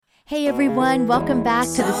Hey everyone, welcome back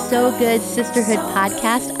to the So Good Sisterhood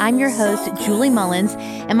podcast. I'm your host, Julie Mullins,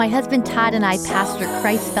 and my husband Todd and I pastor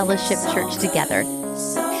Christ Fellowship Church together.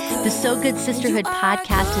 The So Good Sisterhood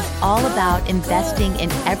podcast is all about investing in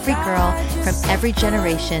every girl from every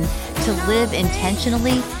generation to live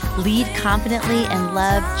intentionally, lead confidently, and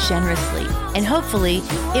love generously. And hopefully,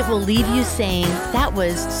 it will leave you saying, that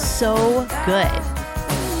was so good.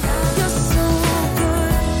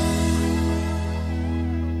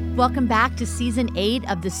 Welcome back to Season 8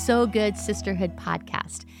 of the So Good Sisterhood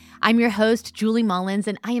podcast. I'm your host, Julie Mullins,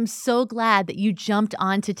 and I am so glad that you jumped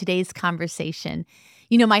onto today's conversation.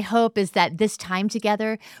 You know, my hope is that this time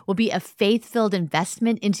together will be a faith-filled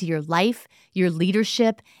investment into your life, your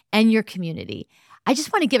leadership, and your community. I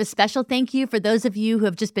just want to give a special thank you for those of you who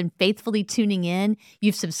have just been faithfully tuning in.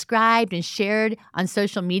 You've subscribed and shared on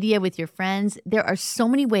social media with your friends. There are so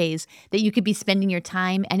many ways that you could be spending your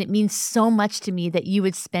time, and it means so much to me that you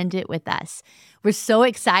would spend it with us. We're so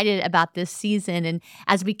excited about this season, and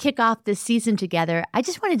as we kick off this season together, I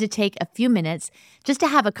just wanted to take a few minutes just to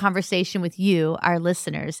have a conversation with you, our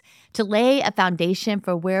listeners, to lay a foundation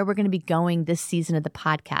for where we're going to be going this season of the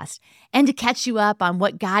podcast, and to catch you up on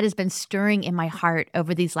what God has been stirring in my heart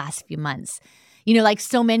over these last few months. You know, like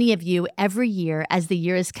so many of you, every year as the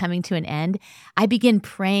year is coming to an end, I begin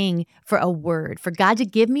praying for a word, for God to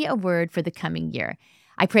give me a word for the coming year.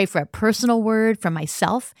 I pray for a personal word from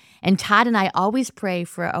myself, and Todd and I always pray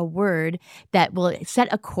for a word that will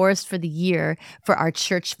set a course for the year for our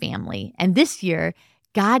church family. And this year,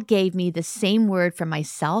 God gave me the same word for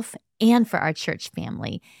myself and for our church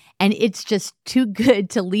family. And it's just too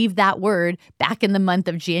good to leave that word back in the month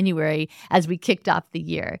of January as we kicked off the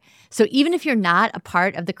year. So even if you're not a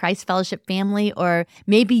part of the Christ Fellowship family, or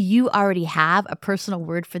maybe you already have a personal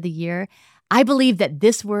word for the year, I believe that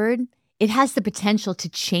this word, it has the potential to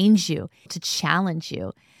change you, to challenge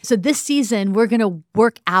you. So this season, we're going to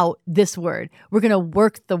work out this word. We're going to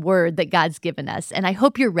work the word that God's given us. And I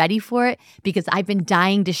hope you're ready for it because I've been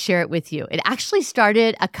dying to share it with you. It actually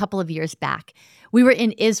started a couple of years back. We were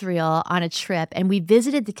in Israel on a trip and we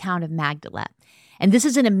visited the town of Magdala. And this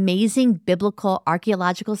is an amazing biblical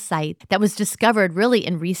archaeological site that was discovered really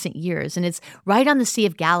in recent years. And it's right on the Sea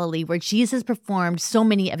of Galilee where Jesus performed so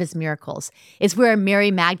many of his miracles. It's where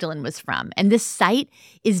Mary Magdalene was from. And this site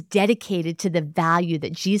is dedicated to the value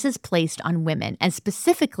that Jesus placed on women, and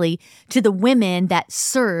specifically to the women that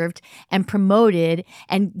served and promoted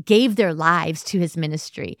and gave their lives to his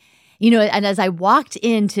ministry. You know, and as I walked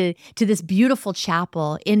into this beautiful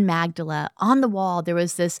chapel in Magdala, on the wall, there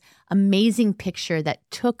was this amazing picture that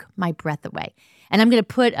took my breath away. And I'm going to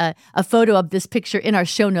put a photo of this picture in our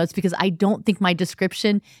show notes because I don't think my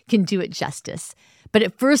description can do it justice. But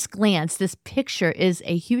at first glance, this picture is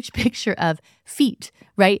a huge picture of feet,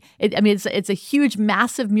 right? It's a huge,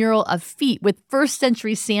 massive mural of feet with first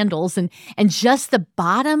century sandals and just the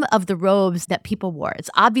bottom of the robes that people wore. It's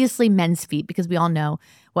obviously men's feet because we all know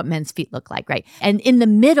what men's feet look like, right? And in the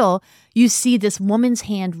middle, you see this woman's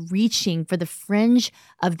hand reaching for the fringe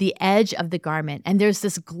of the edge of the garment. And there's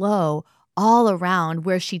this glow all around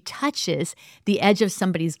where she touches the edge of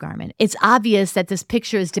somebody's garment. It's obvious that this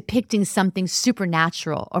picture is depicting something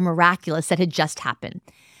supernatural or miraculous that had just happened.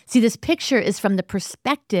 See, this picture is from the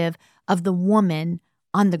perspective of the woman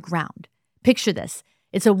on the ground. Picture this.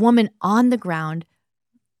 It's a woman on the ground,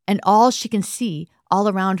 and all she can see all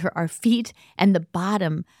around her are feet and the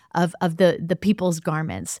bottom of the people's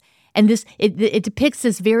garments. And it depicts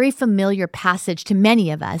this very familiar passage to many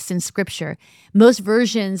of us in Scripture. Most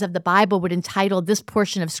versions of the Bible would entitle this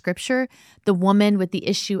portion of Scripture, "The Woman with the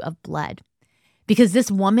Issue of Blood." Because this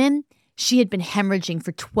woman, she had been hemorrhaging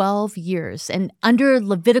for 12 years. And under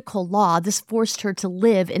Levitical law, this forced her to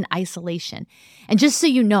live in isolation. And just so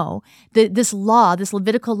you know, this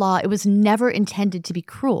Levitical law, it was never intended to be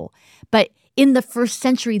cruel. But in the first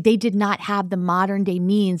century, they did not have the modern day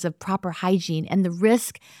means of proper hygiene, and the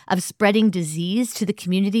risk of spreading disease to the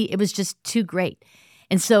community, it was just too great.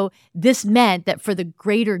 And so this meant that for the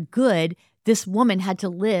greater good, this woman had to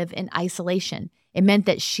live in isolation. It meant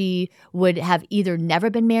that she would have either never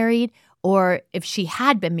been married, or if she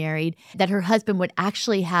had been married, that her husband would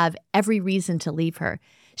actually have every reason to leave her.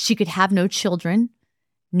 She could have no children,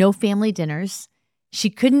 no family dinners. She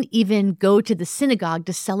couldn't even go to the synagogue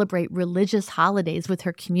to celebrate religious holidays with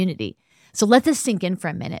her community. So let this sink in for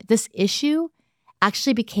a minute. This issue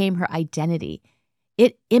actually became her identity.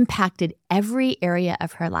 It impacted every area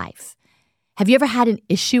of her life. Have you ever had an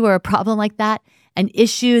issue or a problem like that? An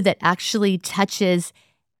issue that actually touches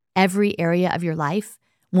every area of your life?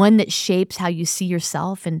 One that shapes how you see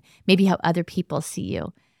yourself and maybe how other people see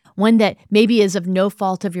you. One that maybe is of no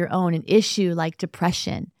fault of your own, an issue like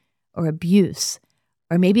depression or abuse,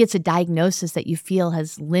 or maybe it's a diagnosis that you feel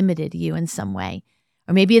has limited you in some way.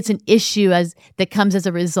 Or maybe it's an issue that comes as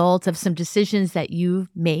a result of some decisions that you've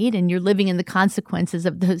made and you're living in the consequences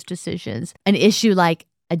of those decisions. An issue like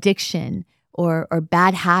addiction or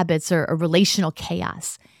bad habits or relational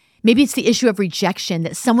chaos. Maybe it's the issue of rejection,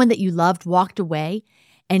 that someone that you loved walked away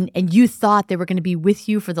and you thought they were going to be with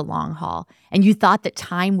you for the long haul. And you thought that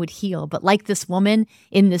time would heal. But like this woman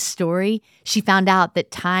in this story, she found out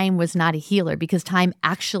that time was not a healer because time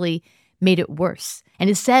actually made it worse.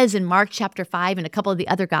 And it says in Mark chapter 5 and a couple of the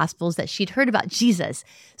other gospels that she'd heard about Jesus.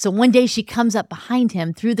 So one day she comes up behind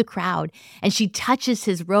him through the crowd and she touches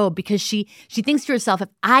his robe because she thinks to herself, if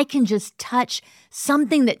I can just touch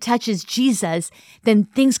something that touches Jesus, then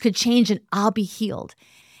things could change and I'll be healed.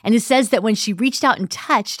 And it says that when she reached out and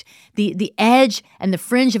touched the edge and the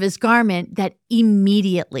fringe of his garment, that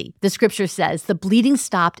immediately, the scripture says, the bleeding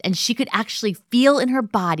stopped and she could actually feel in her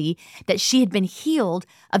body that she had been healed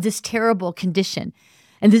of this terrible condition.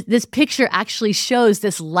 And this picture actually shows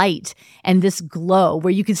this light and this glow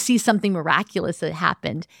where you could see something miraculous that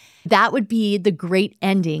happened. That would be the great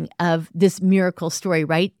ending of this miracle story,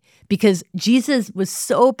 right? Because Jesus was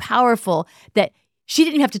so powerful that she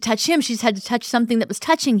didn't have to touch him. She just had to touch something that was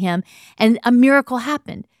touching him, and a miracle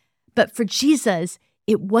happened. But for Jesus,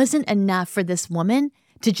 it wasn't enough for this woman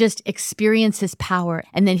to just experience his power,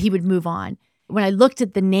 and then he would move on. When I looked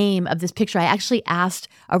at the name of this picture, I actually asked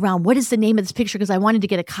around, what is the name of this picture? Because I wanted to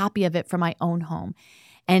get a copy of it for my own home.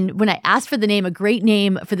 And when I asked for the name, a great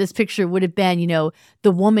name for this picture would have been,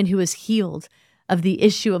 the woman who was healed of the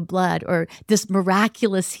issue of blood, or this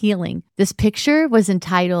miraculous healing. This picture was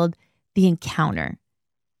entitled The Encounter.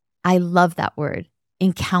 I love that word,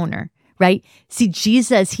 encounter, right? See,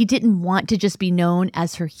 Jesus, he didn't want to just be known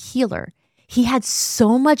as her healer. He had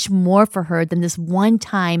so much more for her than this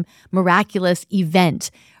one-time miraculous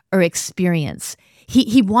event or experience.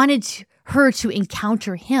 He wanted her to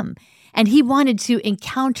encounter him, and he wanted to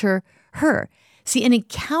encounter her. See, an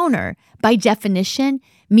encounter, by definition,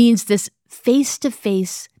 means this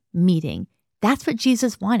face-to-face meeting. That's what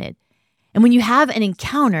Jesus wanted. And when you have an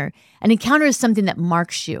encounter is something that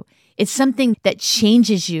marks you. It's something that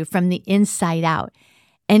changes you from the inside out.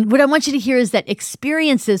 And what I want you to hear is that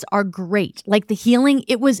experiences are great. Like the healing,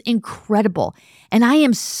 it was incredible. And I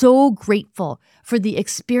am so grateful for the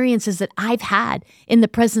experiences that I've had in the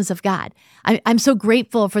presence of God. I'm so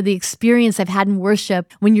grateful for the experience I've had in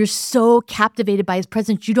worship when you're so captivated by his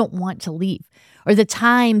presence, you don't want to leave. Or the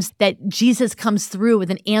times that Jesus comes through with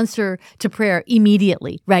an answer to prayer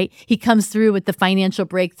immediately, right? He comes through with the financial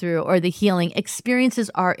breakthrough or the healing. Experiences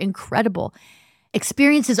are incredible.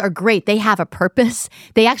 Experiences are great. They have a purpose.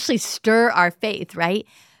 They actually stir our faith, right?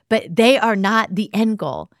 But they are not the end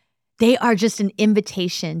goal. They are just an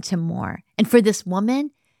invitation to more. And for this woman,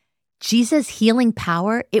 Jesus' healing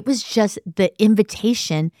power, it was just the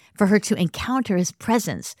invitation for her to encounter his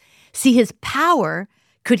presence. See, his power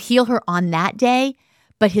could heal her on that day,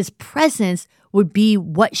 but his presence would be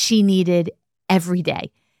what she needed every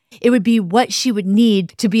day. It would be what she would need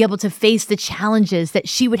to be able to face the challenges that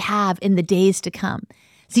she would have in the days to come.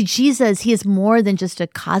 See, Jesus, he is more than just a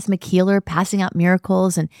cosmic healer passing out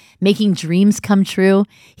miracles and making dreams come true.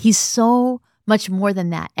 He's so much more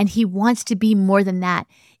than that, and he wants to be more than that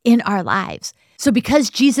in our lives. So because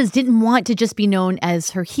Jesus didn't want to just be known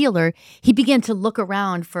as her healer, he began to look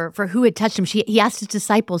around for who had touched him. He asked his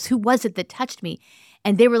disciples, who was it that touched me?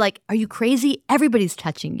 And they were like, are you crazy? Everybody's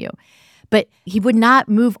touching you. But he would not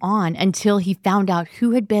move on until he found out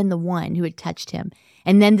who had been the one who had touched him.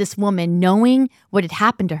 And then this woman, knowing what had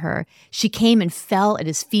happened to her, she came and fell at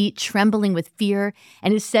his feet, trembling with fear.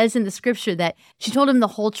 And it says in the scripture that she told him the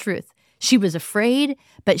whole truth. She was afraid,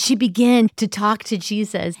 but she began to talk to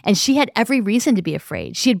Jesus, and she had every reason to be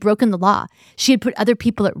afraid. She had broken the law. She had put other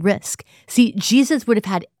people at risk. See, Jesus would have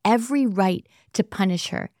had every right to punish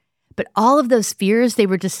her. But all of those fears, they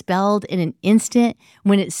were dispelled in an instant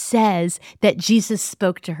when it says that Jesus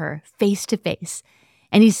spoke to her face to face.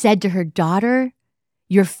 And he said to her, daughter,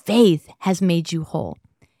 your faith has made you whole.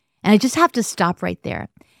 And I just have to stop right there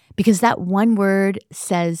because that one word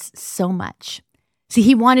says so much. See,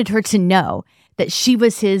 he wanted her to know that she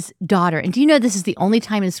was his daughter. And do you know this is the only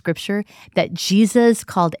time in Scripture that Jesus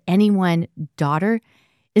called anyone daughter?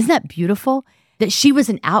 Isn't that beautiful? That she was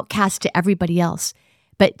an outcast to everybody else.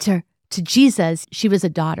 But to Jesus, she was a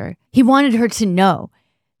daughter. He wanted her to know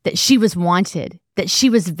that she was wanted, that she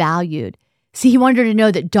was valued. See, he wanted her to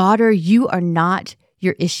know that, daughter, you are not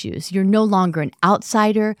your issues. You're no longer an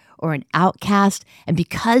outsider or an outcast. And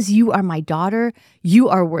because you are my daughter, you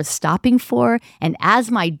are worth stopping for. And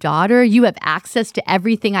as my daughter, you have access to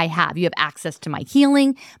everything I have. You have access to my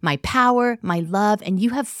healing, my power, my love, and you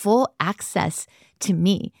have full access to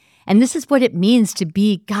me. And this is what it means to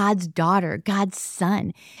be God's daughter, God's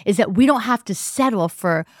son, is that we don't have to settle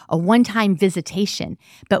for a one-time visitation,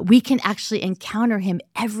 but we can actually encounter him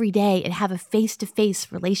every day and have a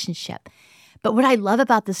face-to-face relationship. But what I love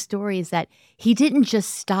about the story is that he didn't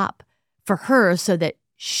just stop for her so that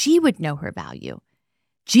she would know her value.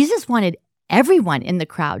 Jesus wanted everyone in the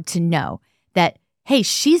crowd to know that, hey,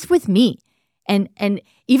 she's with me. And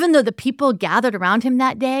even though the people gathered around him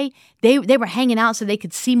that day, they were hanging out so they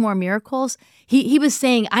could see more miracles. He was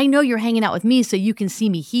saying, I know you're hanging out with me so you can see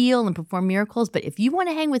me heal and perform miracles. But if you want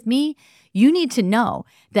to hang with me, you need to know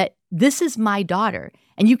that this is my daughter.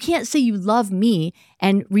 And you can't say you love me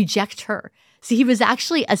and reject her. See, he was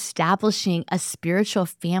actually establishing a spiritual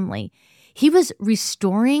family. He was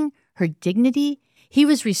restoring her dignity. He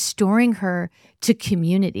was restoring her to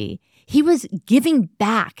community. He was giving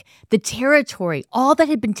back the territory, all that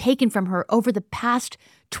had been taken from her over the past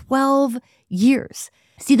 12 years.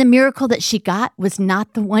 See, the miracle that she got was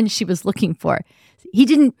not the one she was looking for. He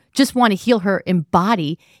didn't just want to heal her in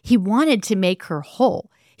body. He wanted to make her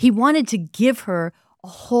whole. He wanted to give her a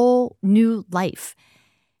whole new life.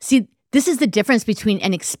 See, this is the difference between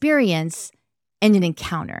an experience and an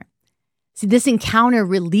encounter. See, this encounter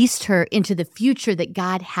released her into the future that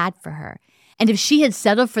God had for her. And if she had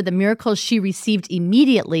settled for the miracles she received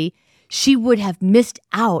immediately, she would have missed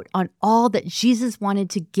out on all that Jesus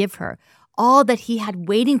wanted to give her, all that he had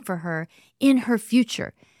waiting for her in her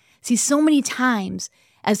future. See, so many times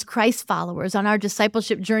as Christ followers on our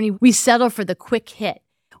discipleship journey, we settle for the quick hit.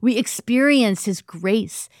 We experience his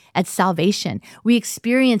grace at salvation. We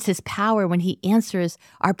experience his power when he answers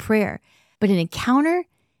our prayer. But an encounter,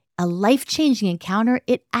 a life-changing encounter,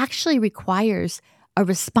 it actually requires a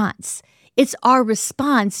response. It's our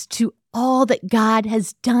response to all that God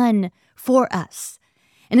has done for us.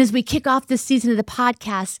 And as we kick off this season of the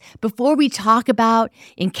podcast, before we talk about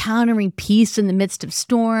encountering peace in the midst of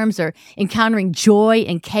storms or encountering joy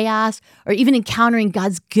in chaos or even encountering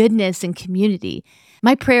God's goodness in community,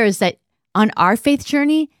 my prayer is that on our faith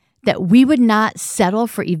journey, that we would not settle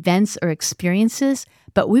for events or experiences,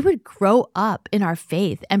 but we would grow up in our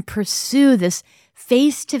faith and pursue this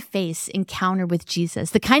face-to-face encounter with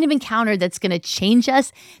Jesus, the kind of encounter that's going to change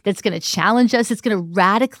us, that's going to challenge us, it's going to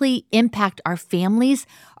radically impact our families,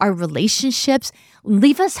 our relationships,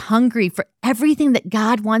 leave us hungry for everything that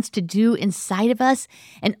God wants to do inside of us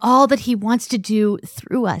and all that he wants to do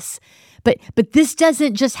through us. But this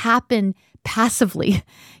doesn't just happen passively.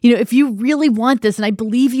 You know, if you really want this, and I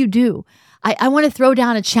believe you do, I want to throw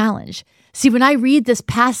down a challenge. See, when I read this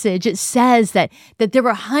passage, it says that there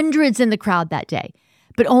were hundreds in the crowd that day,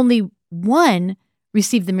 but only one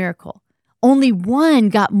received the miracle. Only one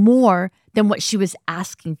got more than what she was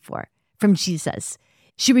asking for from Jesus.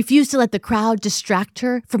 She refused to let the crowd distract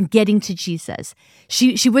her from getting to Jesus.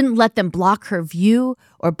 She wouldn't let them block her view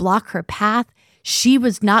or block her path. She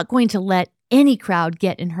was not going to let any crowd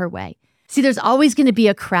get in her way. See, there's always going to be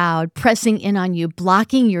a crowd pressing in on you,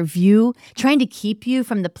 blocking your view, trying to keep you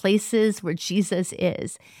from the places where Jesus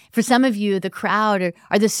is. For some of you, the crowd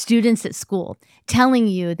are the students at school telling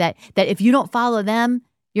you that if you don't follow them,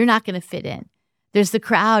 you're not going to fit in. There's the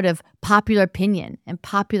crowd of popular opinion and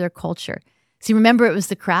popular culture. See, remember, it was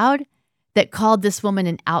the crowd that called this woman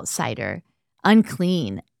an outsider,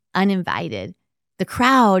 unclean, uninvited. The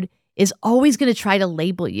crowd is always going to try to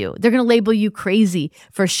label you. They're going to label you crazy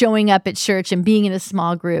for showing up at church and being in a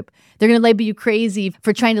small group. They're going to label you crazy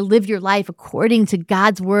for trying to live your life according to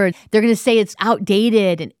God's word. They're going to say it's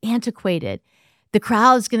outdated and antiquated. The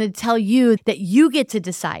crowd's going to tell you that you get to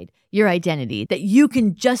decide your identity, that you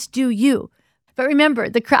can just do you. But remember,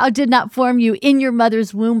 the crowd did not form you in your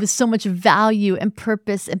mother's womb with so much value and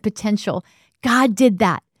purpose and potential. God did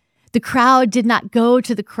that. The crowd did not go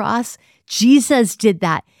to the cross. Jesus did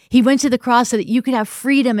that. He went to the cross so that you could have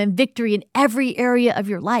freedom and victory in every area of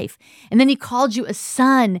your life. And then he called you a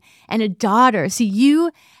son and a daughter. So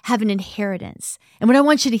you have an inheritance. And what I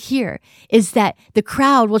want you to hear is that the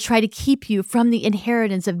crowd will try to keep you from the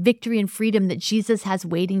inheritance of victory and freedom that Jesus has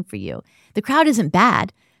waiting for you. The crowd isn't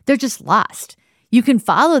bad. They're just lost. You can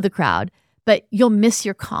follow the crowd, but you'll miss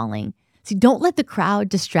your calling. See, don't let the crowd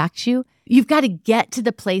distract you. You've got to get to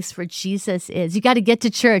the place where Jesus is. You got to get to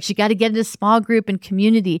church. You got to get in a small group and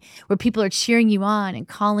community where people are cheering you on and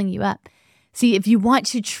calling you up. See, if you want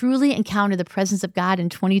to truly encounter the presence of God in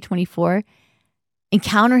 2024,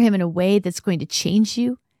 encounter him in a way that's going to change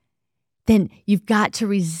you, then you've got to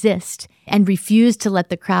resist and refuse to let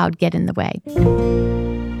the crowd get in the way.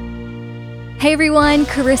 Hey everyone,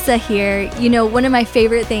 Carissa here. You know, one of my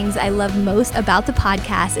favorite things I love most about the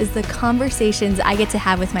podcast is the conversations I get to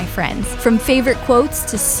have with my friends. From favorite quotes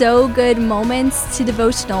to so good moments to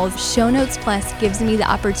devotionals, Show Notes Plus gives me the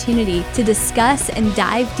opportunity to discuss and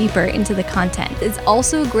dive deeper into the content. It's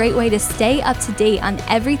also a great way to stay up to date on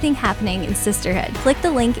everything happening in sisterhood. Click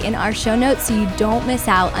the link in our show notes so you don't miss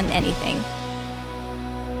out on anything.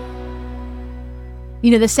 You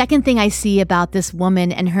know, the second thing I see about this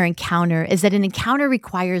woman and her encounter is that an encounter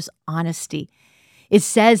requires honesty. It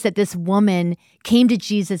says that this woman came to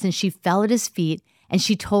Jesus and she fell at his feet and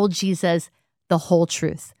she told Jesus the whole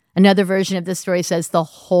truth. Another version of this story says the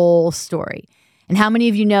whole story. And how many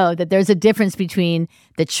of you know that there's a difference between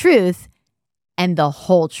the truth and the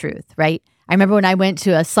whole truth, right? I remember when I went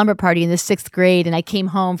to a slumber party in the 6th grade and I came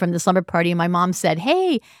home from the slumber party and my mom said,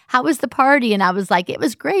 "Hey, how was the party?" And I was like, "It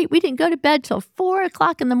was great. We didn't go to bed till 4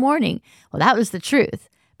 o'clock in the morning." Well, that was the truth,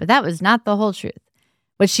 but that was not the whole truth.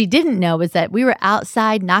 What she didn't know was that we were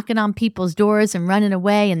outside knocking on people's doors and running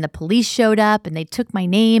away, and the police showed up and they took my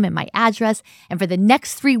name and my address. And for the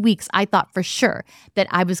next 3 weeks, I thought for sure that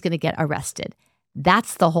I was going to get arrested.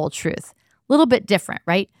 That's the whole truth. A little bit different,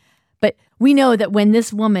 right? But we know that when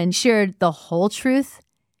this woman shared the whole truth,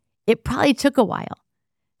 it probably took a while.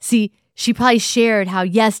 See, she probably shared how,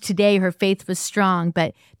 yes, today her faith was strong,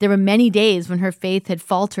 but there were many days when her faith had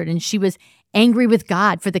faltered and she was angry with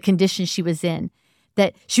God for the condition she was in,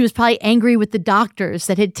 that she was probably angry with the doctors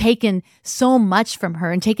that had taken so much from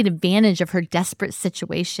her and taken advantage of her desperate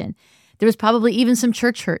situation. There was probably even some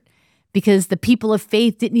church hurt because the people of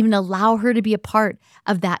faith didn't even allow her to be a part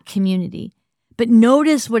of that community. But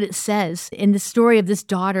notice what it says in the story of this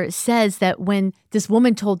daughter. It says that when this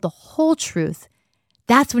woman told the whole truth,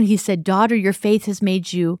 that's when he said, "Daughter, your faith has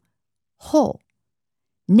made you whole.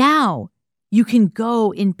 Now you can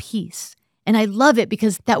go in peace." And I love it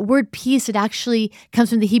because that word peace, it actually comes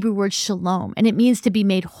from the Hebrew word shalom, and it means to be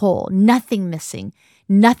made whole, nothing missing,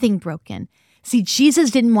 nothing broken. See, Jesus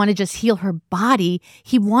didn't want to just heal her body.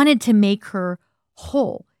 He wanted to make her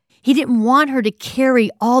whole. He didn't want her to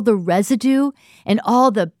carry all the residue and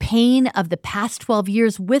all the pain of the past 12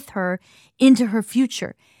 years with her into her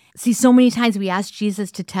future. See, so many times we ask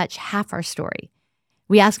Jesus to touch half our story.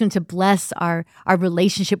 We ask him to bless our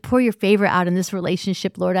relationship. Pour your favor out in this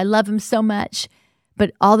relationship, Lord. I love him so much.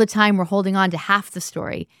 But all the time we're holding on to half the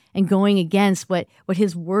story and going against what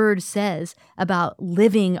his word says about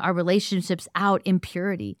living our relationships out in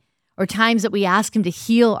purity. Or times that we ask him to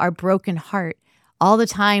heal our broken heart. All the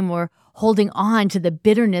time we're holding on to the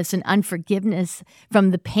bitterness and unforgiveness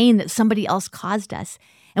from the pain that somebody else caused us.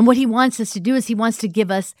 And what he wants us to do is he wants to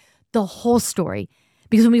give us the whole story.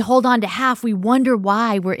 Because when we hold on to half, we wonder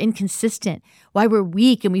why we're inconsistent, why we're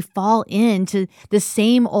weak, and we fall into the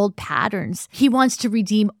same old patterns. He wants to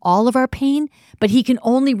redeem all of our pain, but he can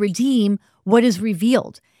only redeem what is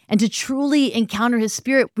revealed. And to truly encounter his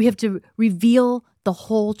spirit, we have to reveal the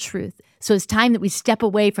whole truth. So it's time that we step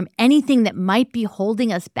away from anything that might be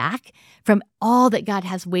holding us back from all that God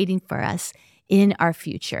has waiting for us in our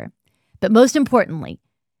future. But most importantly,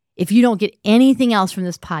 if you don't get anything else from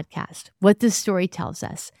this podcast, what this story tells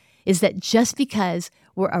us is that just because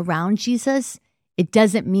we're around Jesus, it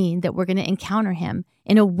doesn't mean that we're going to encounter him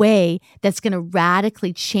in a way that's going to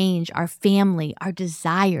radically change our family, our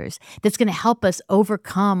desires, that's going to help us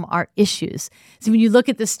overcome our issues. So when you look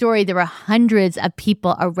at the story, there were hundreds of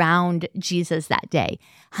people around Jesus that day.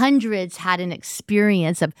 Hundreds had an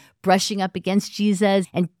experience of brushing up against Jesus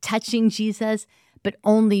and touching Jesus, but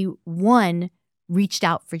only one reached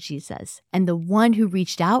out for Jesus. And the one who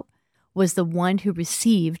reached out was the one who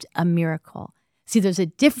received a miracle. See, there's a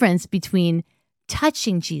difference between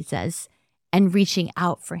touching Jesus and reaching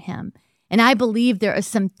out for him. And I believe there are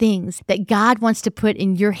some things that God wants to put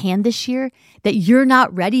in your hand this year that you're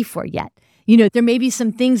not ready for yet. You know, there may be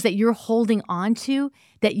some things that you're holding on to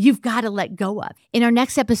that you've got to let go of. In our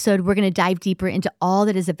next episode, we're going to dive deeper into all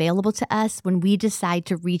that is available to us when we decide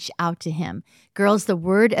to reach out to him. Girls, the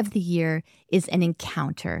word of the year is an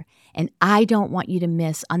encounter. And I don't want you to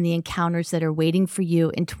miss on the encounters that are waiting for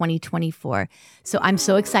you in 2024. So I'm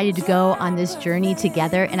so excited to go on this journey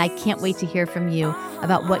together, and I can't wait to hear from you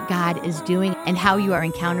about what God is doing and how you are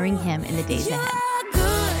encountering him in the days ahead.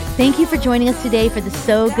 Thank you for joining us today for the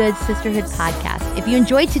So Good Sisterhood podcast. If you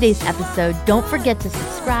enjoyed today's episode, don't forget to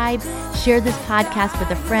subscribe, share this podcast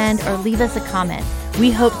with a friend, or leave us a comment.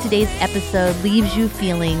 We hope today's episode leaves you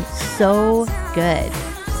feeling so good.